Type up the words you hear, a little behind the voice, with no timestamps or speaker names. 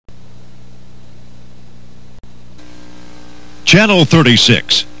Channel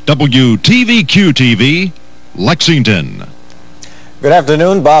 36, WTVQ TV, Lexington. Good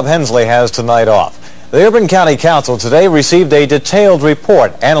afternoon. Bob Hensley has tonight off. The Urban County Council today received a detailed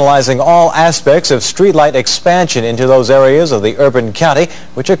report analyzing all aspects of streetlight expansion into those areas of the urban county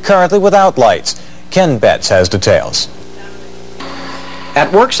which are currently without lights. Ken Betts has details.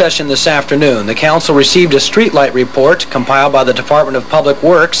 At work session this afternoon, the council received a streetlight report compiled by the Department of Public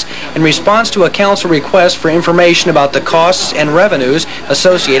Works in response to a council request for information about the costs and revenues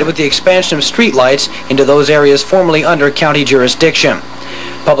associated with the expansion of streetlights into those areas formerly under county jurisdiction.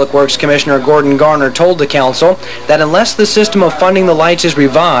 Public Works Commissioner Gordon Garner told the council that unless the system of funding the lights is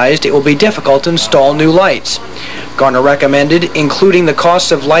revised, it will be difficult to install new lights. Garner recommended including the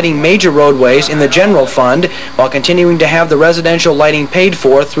costs of lighting major roadways in the general fund while continuing to have the residential lighting paid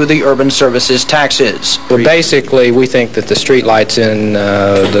for through the urban services taxes. Well, basically, we think that the street lights on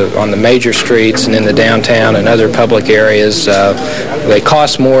the major streets and in the downtown and other public areas, they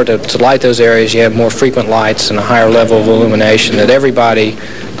cost more to light those areas. You have more frequent lights and a higher level of illumination, that everybody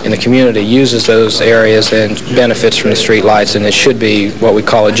in the community uses those areas and benefits from the street lights, and it should be what we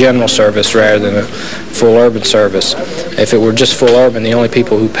call a general service rather than a full urban service. If it were just full urban, the only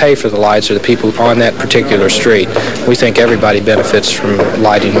people who pay for the lights are the people on that particular street. We think everybody benefits from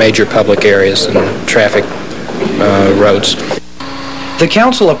lighting major public areas and traffic roads. The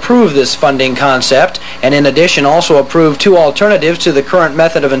council approved this funding concept and in addition also approved two alternatives to the current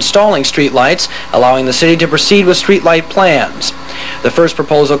method of installing streetlights, allowing the city to proceed with streetlight plans. The first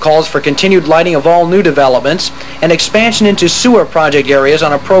proposal calls for continued lighting of all new developments and expansion into sewer project areas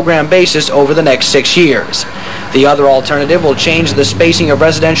on a program basis over the next 6 years. The other alternative will change the spacing of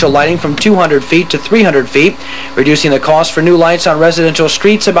residential lighting from 200 feet to 300 feet, reducing the cost for new lights on residential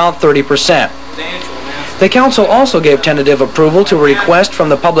streets about 30%. The council also gave tentative approval to a request from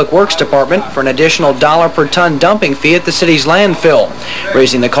the Public Works Department for an additional $1 per ton dumping fee at the city's landfill,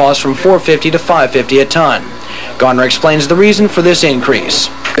 raising the cost from $4.50 to $5.50 a ton. Garner explains the reason for this increase.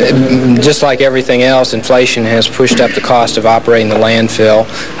 Just like everything else, inflation has pushed up the cost of operating the landfill.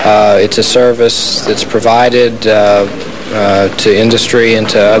 It's a service that's provided to industry and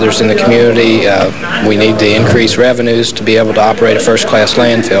to others in the community. We need to increase revenues to be able to operate a first-class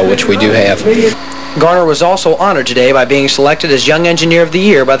landfill, which we do have. Garner was also honored today by being selected as Young Engineer of the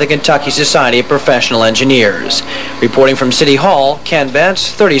Year by the Kentucky Society of Professional Engineers. Reporting from City Hall, Ken Betts,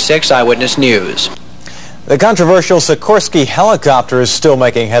 36 Eyewitness News. The controversial Sikorsky helicopter is still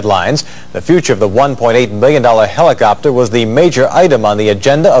making headlines. The future of the $1.8 million helicopter was the major item on the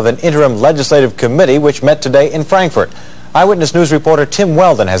agenda of an interim legislative committee which met today in Frankfort. Eyewitness News reporter Tim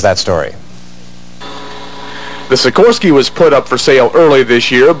Weldon has that story. The Sikorsky was put up for sale early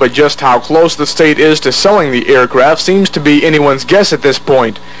this year, but just how close the state is to selling the aircraft seems to be anyone's guess at this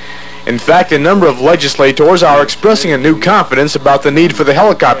point. In fact, a number of legislators are expressing a new confidence about the need for the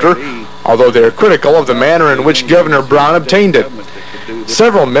helicopter, although they're critical of the manner in which Governor Brown obtained it.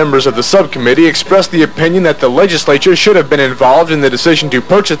 Several members of the subcommittee expressed the opinion that the legislature should have been involved in the decision to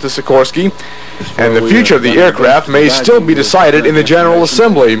purchase the Sikorsky, and the future of the aircraft may still be decided in the General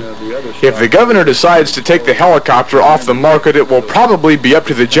Assembly. If the governor decides to take the helicopter off the market, it will probably be up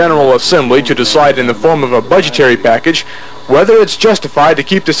to the General Assembly to decide in the form of a budgetary package whether it's justified to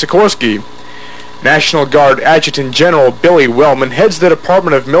keep the Sikorsky. National Guard Adjutant General Billy Wellman heads the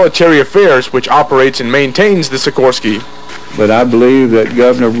Department of Military Affairs, which operates and maintains the Sikorsky. But I believe that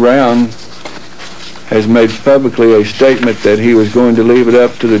Governor Brown has made publicly a statement that he was going to leave it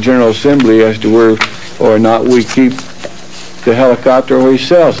up to the General Assembly as to whether or not we keep the helicopter or he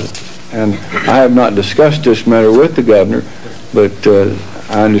sells it. And I have not discussed this matter with the governor, but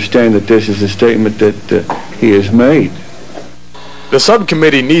I understand that this is a statement that he has made. The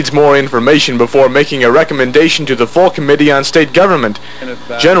subcommittee needs more information before making a recommendation to the full Committee on State Government.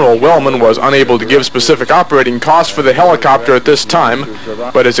 General Wellman was unable to give specific operating costs for the helicopter at this time,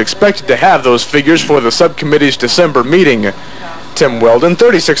 but is expected to have those figures for the subcommittee's December meeting. Tim Weldon,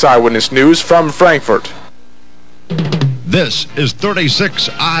 36 Eyewitness News from Frankfort. This is 36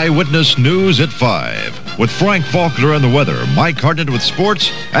 Eyewitness News at 5. With Frank Faulkner and the weather, Mike Hartnett with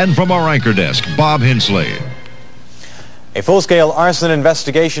sports, and from our anchor desk, Bob Hensley. A full-scale arson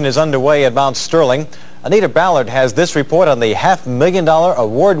investigation is underway at Mount Sterling. Anita Ballard has this report on the $500,000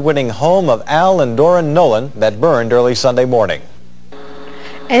 award-winning home of Al and Dora Nolan that burned early Sunday morning.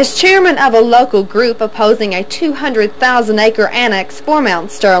 As chairman of a local group opposing a 200,000-acre annex for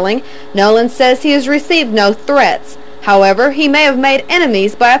Mount Sterling, Nolan says he has received no threats. However, he may have made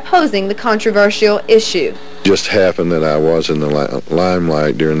enemies by opposing the controversial issue. Just happened that I was in the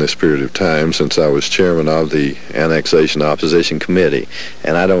limelight during this period of time since I was chairman of the Annexation Opposition Committee,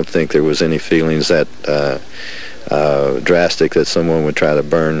 and I don't think there was any feelings that drastic that someone would try to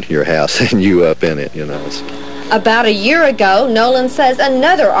burn your house and you up in it, you know. About a year ago, Nolan says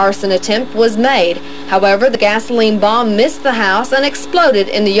another arson attempt was made. However, the gasoline bomb missed the house and exploded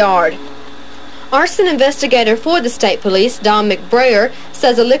in the yard. Arson investigator for the state police, Don McBrayer,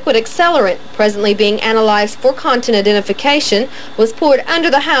 says a liquid accelerant, presently being analyzed for content identification, was poured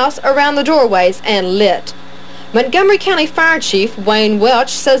under the house around the doorways and lit. Montgomery County Fire Chief Wayne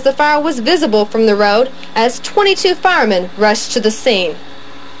Welch says the fire was visible from the road as 22 firemen rushed to the scene.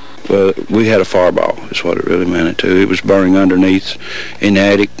 Well, we had a fireball, is what it really amounted to. It was burning underneath, in the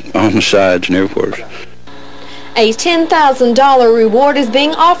attic, on the sides, and everywhere. A $10,000 reward is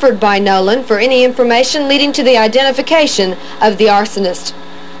being offered by Nolan for any information leading to the identification of the arsonist.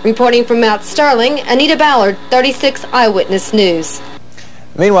 Reporting from Mount Sterling, Anita Ballard, 36 Eyewitness News.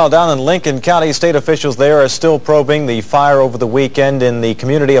 Meanwhile, down in Lincoln County, state officials there are still probing the fire over the weekend in the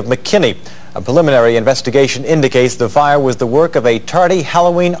community of McKinney. A preliminary investigation indicates the fire was the work of a tardy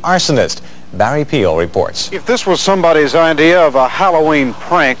Halloween arsonist. Barry Peel reports. If this was somebody's idea of a Halloween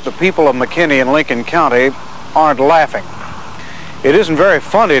prank, the people of McKinney and Lincoln County aren't laughing. It isn't very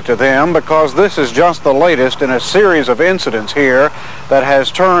funny to them because this is just the latest in a series of incidents here that has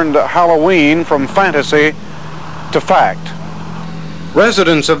turned Halloween from fantasy to fact.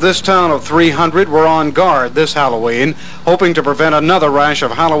 Residents of this town of 300 were on guard this Halloween, hoping to prevent another rash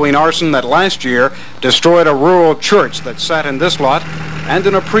of Halloween arson that last year destroyed a rural church that sat in this lot, and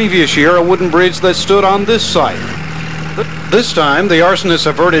in a previous year a wooden bridge that stood on this site. This time, the arsonist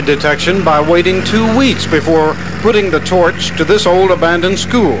averted detection by waiting 2 weeks before putting the torch to this old abandoned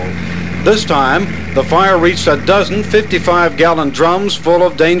school. This time, the fire reached a dozen 55-gallon drums full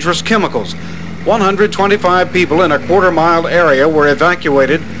of dangerous chemicals. 125 people in a quarter-mile area were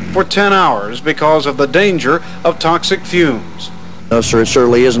evacuated for 10 hours because of the danger of toxic fumes. No, sir, it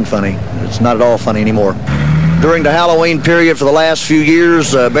certainly isn't funny. It's not at all funny anymore. During the Halloween period for the last few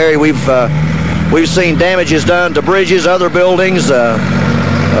years, Barry, we've seen damages done to bridges, other buildings.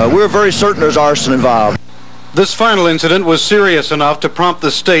 We're very certain there's arson involved. This final incident was serious enough to prompt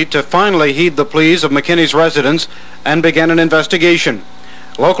the state to finally heed the pleas of McKinney's residents and begin an investigation.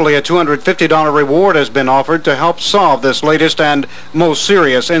 Locally, a $250 reward has been offered to help solve this latest and most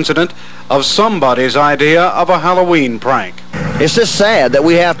serious incident of somebody's idea of a Halloween prank. It's just sad that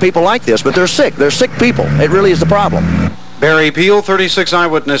we have people like this, but they're sick. They're sick people. It really is the problem. Barry Peel, 36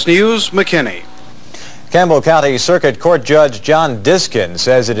 Eyewitness News, McKinney. Campbell County Circuit Court Judge John Diskin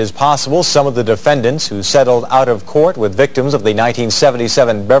says it is possible some of the defendants who settled out of court with victims of the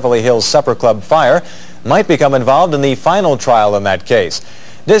 1977 Beverly Hills Supper Club fire might become involved in the final trial in that case.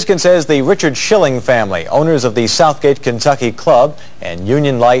 Diskin says the Richard Schilling family, owners of the Southgate, Kentucky Club and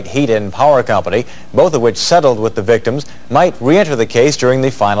Union Light Heat and Power Company, both of which settled with the victims, might re-enter the case during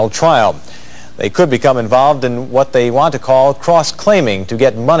the final trial. They could become involved in what they want to call cross-claiming to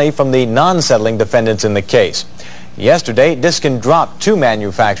get money from the non-settling defendants in the case. Yesterday, Diskin dropped 2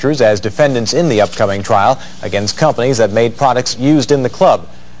 manufacturers as defendants in the upcoming trial against companies that made products used in the club.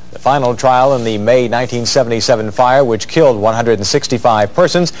 The final trial in the May 1977 fire, which killed 165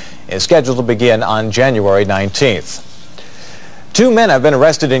 persons, is scheduled to begin on January 19th. 2 men have been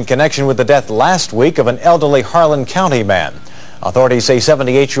arrested in connection with the death last week of an elderly Harlan County man. Authorities say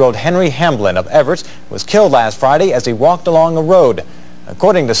 78-year-old Henry Hamblin of Everett was killed last Friday as he walked along a road.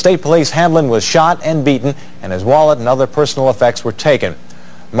 According to state police, Hamblin was shot and beaten, and his wallet and other personal effects were taken.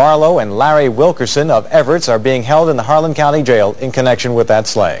 Marlo and Larry Wilkerson of Everett are being held in the Harlan County Jail in connection with that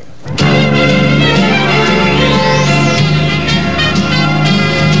slaying.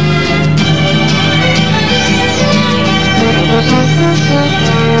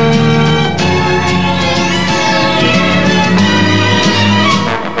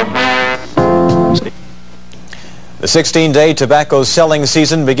 The 16-day tobacco selling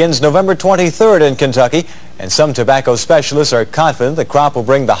season begins November 23rd in Kentucky, and some tobacco specialists are confident the crop will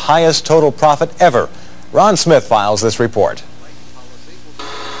bring the highest total profit ever. Ron Smith files this report.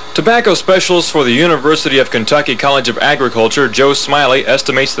 Tobacco specialist for the University of Kentucky College of Agriculture, Joe Smiley,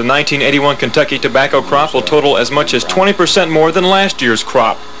 estimates the 1981 Kentucky tobacco crop will total as much as 20% more than last year's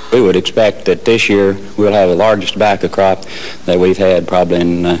crop. We would expect that this year we'll have the largest tobacco crop that we've had probably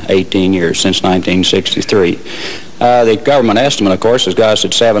in 18 years, since 1963. The government estimate, of course, has got us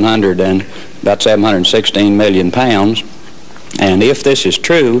at about 716 million pounds. And if this is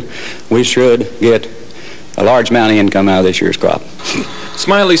true, we should get a large amount of income out of this year's crop.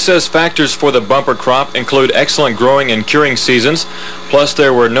 Smiley says factors for the bumper crop include excellent growing and curing seasons, plus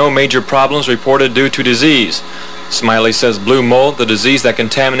there were no major problems reported due to disease. Smiley says blue mold, the disease that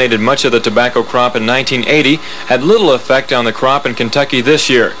contaminated much of the tobacco crop in 1980, had little effect on the crop in Kentucky this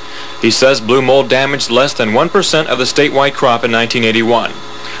year. He says blue mold damaged less than 1% of the statewide crop in 1981.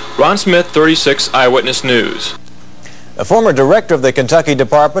 Ron Smith, 36 Eyewitness News. The former director of the Kentucky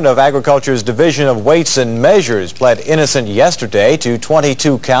Department of Agriculture's Division of Weights and Measures pled innocent yesterday to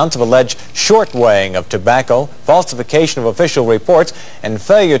 22 counts of alleged short-weighing of tobacco, falsification of official reports, and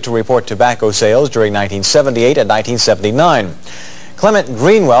failure to report tobacco sales during 1978 and 1979. Clement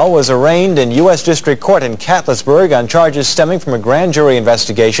Greenwell was arraigned in U.S. District Court in Catlettsburg on charges stemming from a grand jury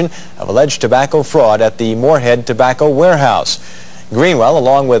investigation of alleged tobacco fraud at the Morehead Tobacco Warehouse. Greenwell,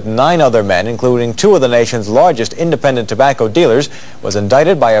 along with 9 other men, including 2 of the nation's largest independent tobacco dealers, was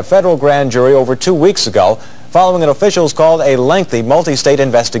indicted by a federal grand jury over 2 weeks ago, following what officials called a lengthy multi-state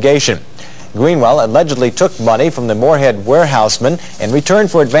investigation. Greenwell allegedly took money from the Morehead warehouseman in return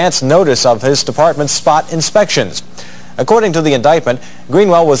for advance notice of his department's spot inspections. According to the indictment,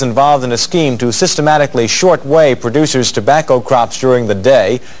 Greenwell was involved in a scheme to systematically short-weigh producers' tobacco crops during the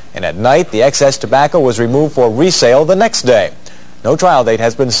day, and at night the excess tobacco was removed for resale the next day. No trial date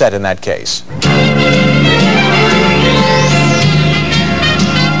has been set in that case.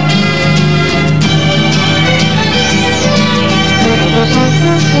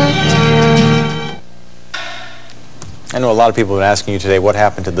 I know a lot of people have been asking you today what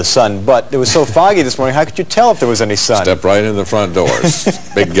happened to the sun, but it was so foggy this morning, how could you tell if there was any sun? Stepped right in the front doors.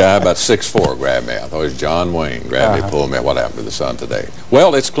 Big guy, about 6'4", grabbed me. I thought it was John Wayne. Grabbed me, pulled me. What happened to the sun today?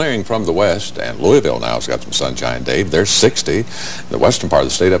 Well, it's clearing from the west, and Louisville now has got some sunshine today. There's 60. The western part of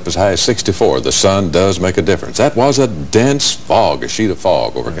the state up as high as 64. The sun does make a difference. That was a dense fog, a sheet of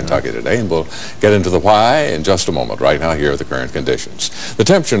fog over Kentucky today, and we'll get into the why in just a moment. Right now, here are the current conditions. The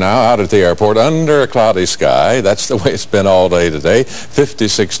temperature now out at the airport under a cloudy sky. That's the way it's been all day today.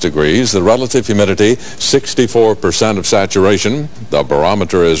 56 degrees. The relative humidity, 64% of saturation. The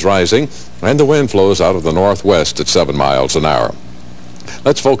barometer is rising, and the wind flows out of the northwest at 7 miles an hour.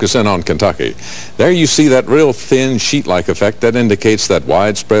 Let's focus in on Kentucky. There you see that real thin sheet-like effect that indicates that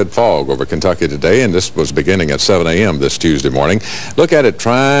widespread fog over Kentucky today, and this was beginning at 7 a.m. this Tuesday morning. Look at it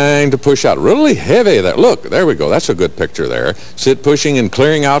trying to push out. Really heavy there. Look, there we go. That's a good picture there. See it pushing and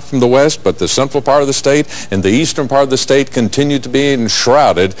clearing out from the west, but the central part of the state and the eastern part of the state continue to be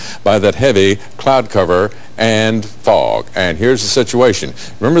enshrouded by that heavy cloud cover and fog. And here's the situation.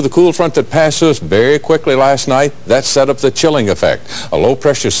 Remember the cool front that passed us very quickly last night? That set up the chilling effect. A low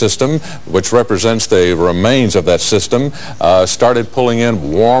pressure system, which represents the remains of that system, started pulling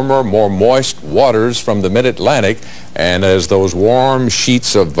in warmer, more moist waters from the mid-Atlantic, and as those warm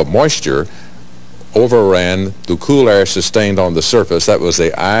sheets of moisture overran the cool air sustained on the surface, that was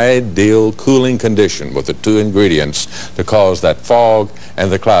the ideal cooling condition with the 2 ingredients to cause that fog and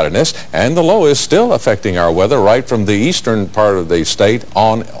the cloudiness. And the low is still affecting our weather right from the eastern part of the state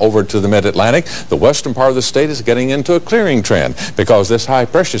on over to the mid-Atlantic. The western part of the state is getting into a clearing trend because this high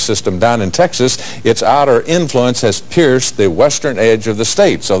pressure system down in Texas, its outer influence has pierced the western edge of the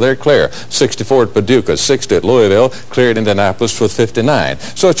state. So they're clear. 64 at Paducah, 60 at Louisville, cleared Indianapolis with 59.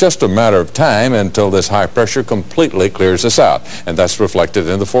 So it's just a matter of time until this high pressure completely clears us out. And that's reflected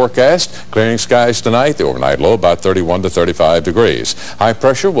in the forecast. Clearing skies tonight, the overnight low about 31 to 35 degrees. High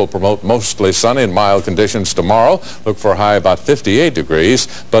pressure will promote mostly sunny and mild conditions tomorrow. Look for a high about 58 degrees.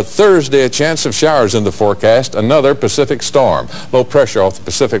 But Thursday, a chance of showers in the forecast. Another Pacific storm. Low pressure off the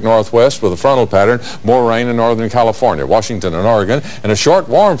Pacific Northwest with a frontal pattern. More rain in northern California, Washington, and Oregon. And a short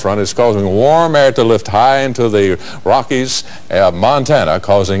warm front is causing warm air to lift high into the Rockies, Montana,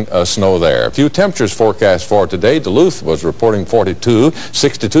 causing snow there. A few temperatures forecast for today. Duluth was reporting 42.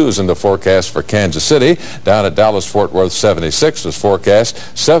 62 is in the forecast for Kansas City. Down at Dallas-Fort Worth, 76 was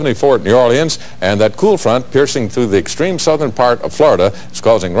forecast. 74 at New Orleans. And that cool front piercing through the extreme southern part of Florida is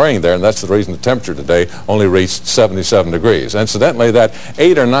causing rain there, and that's the reason the temperature today only reached 77 degrees. Incidentally, that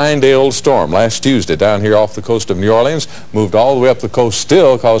 8 or 9 day old storm last Tuesday down here off the coast of New Orleans moved all the way up the coast,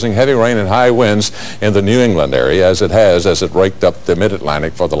 still causing heavy rain and high winds in the New England area as it raked up the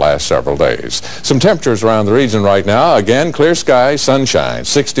mid-Atlantic for the last several days. Some temperatures around the region right now. Again, clear skies, sunshine.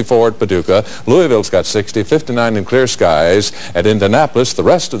 64 at Paducah. Louisville's got 60, 59 in clear skies. At Indianapolis, the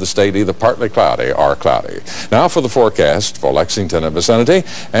rest of the state either partly cloudy or cloudy. Now for the forecast for Lexington and vicinity.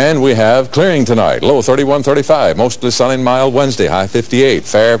 And we have clearing tonight. Low 31, 35. Mostly sunny and mild Wednesday. High 58.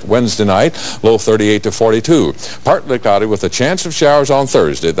 Fair Wednesday night. Low 38 to 42. Partly cloudy with a chance of showers on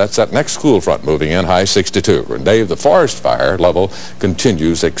Thursday. That's that next cool front moving in. High 62. And Dave, the forest fire level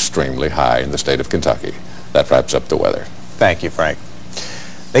continues extremely high in the state of Kentucky. That wraps up the weather. Thank you, Frank.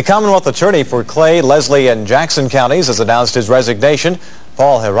 The Commonwealth Attorney for Clay, Leslie, and Jackson counties has announced his resignation.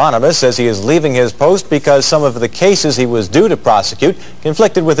 Paul Hieronymus says he is leaving his post because some of the cases he was due to prosecute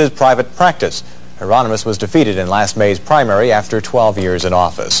conflicted with his private practice. Hieronymus was defeated in last May's primary after 12 years in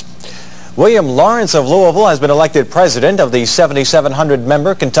office. William Lawrence of Louisville has been elected president of the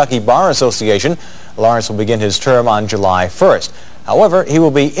 7,700-member Kentucky Bar Association. Lawrence will begin his term on July 1st. However, he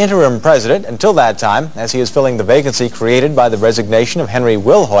will be interim president until that time, as he is filling the vacancy created by the resignation of Henry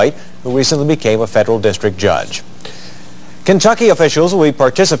Wilhoit, who recently became a federal district judge. Kentucky officials will be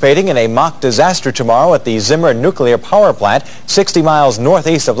participating in a mock disaster tomorrow at the Zimmer nuclear power plant 60 miles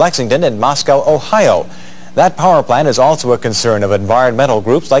northeast of Lexington in Moscow, Ohio. That power plant is also a concern of environmental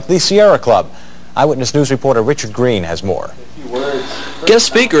groups like the Sierra Club. Eyewitness News reporter Richard Green has more. Guest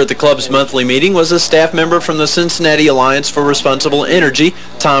speaker at the club's monthly meeting was a staff member from the Cincinnati Alliance for Responsible Energy,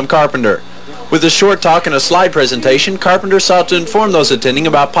 Tom Carpenter. With a short talk and a slide presentation, Carpenter sought to inform those attending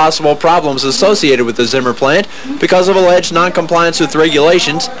about possible problems associated with the Zimmer plant because of alleged noncompliance with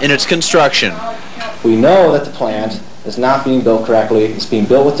regulations in its construction. We know that the plant is not being built correctly. It's being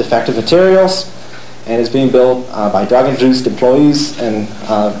built with defective materials, and it's being built by drug-induced employees in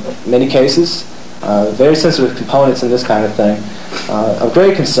many cases. Very sensitive components in this kind of thing. Of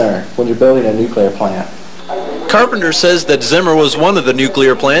great concern when you're building a nuclear plant. Carpenter says that Zimmer was one of the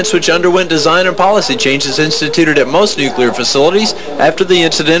nuclear plants which underwent design and policy changes instituted at most nuclear facilities after the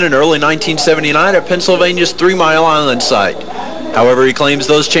incident in early 1979 at Pennsylvania's 3 Mile Island site. However, he claims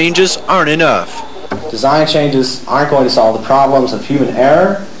those changes aren't enough. Design changes aren't going to solve the problems of human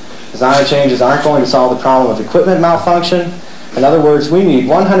error. Design changes aren't going to solve the problem of equipment malfunction. In other words, we need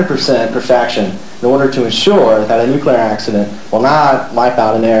 100% perfection in order to ensure that a nuclear accident will not wipe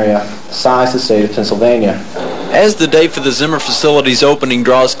out an area the size of the state of Pennsylvania. As the date for the Zimmer facility's opening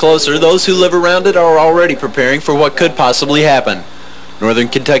draws closer, those who live around it are already preparing for what could possibly happen. Northern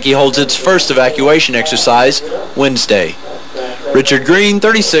Kentucky holds its first evacuation exercise Wednesday. Richard Green,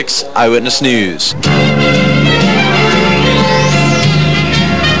 36 Eyewitness News.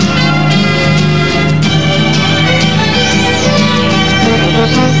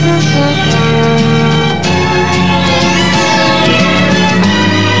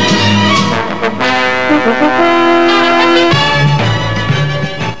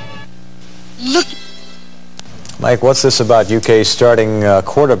 Mike, what's this about UK starting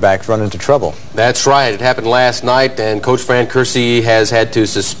quarterback run into trouble? That's right. It happened last night, and Coach Fran Kersey has had to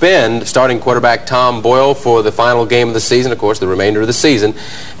suspend starting quarterback Tom Boyle for the final game of the season, of course, the remainder of the season.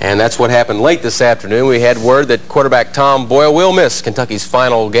 And that's what happened late this afternoon. We had word that quarterback Tom Boyle will miss Kentucky's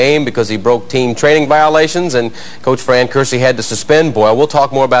final game because he broke team training violations, and Coach Fran Kersey had to suspend Boyle. We'll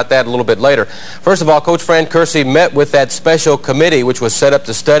talk more about that a little bit later. First of all, Coach Fran Kersey met with that special committee which was set up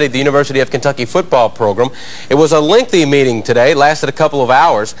to study the University of Kentucky football program. It was a lengthy meeting today, lasted a couple of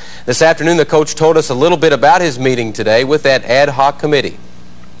hours. This afternoon, the coach told us a little bit about his meeting today with that ad hoc committee.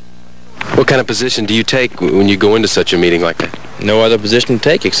 What kind of position do you take when you go into such a meeting like that? No other position to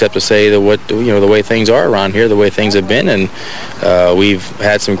take except to say that the way things are around here, the way things have been, and we've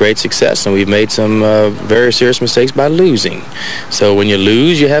had some great success, and we've made some very serious mistakes by losing. So when you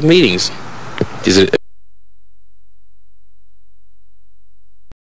lose, you have meetings. Is it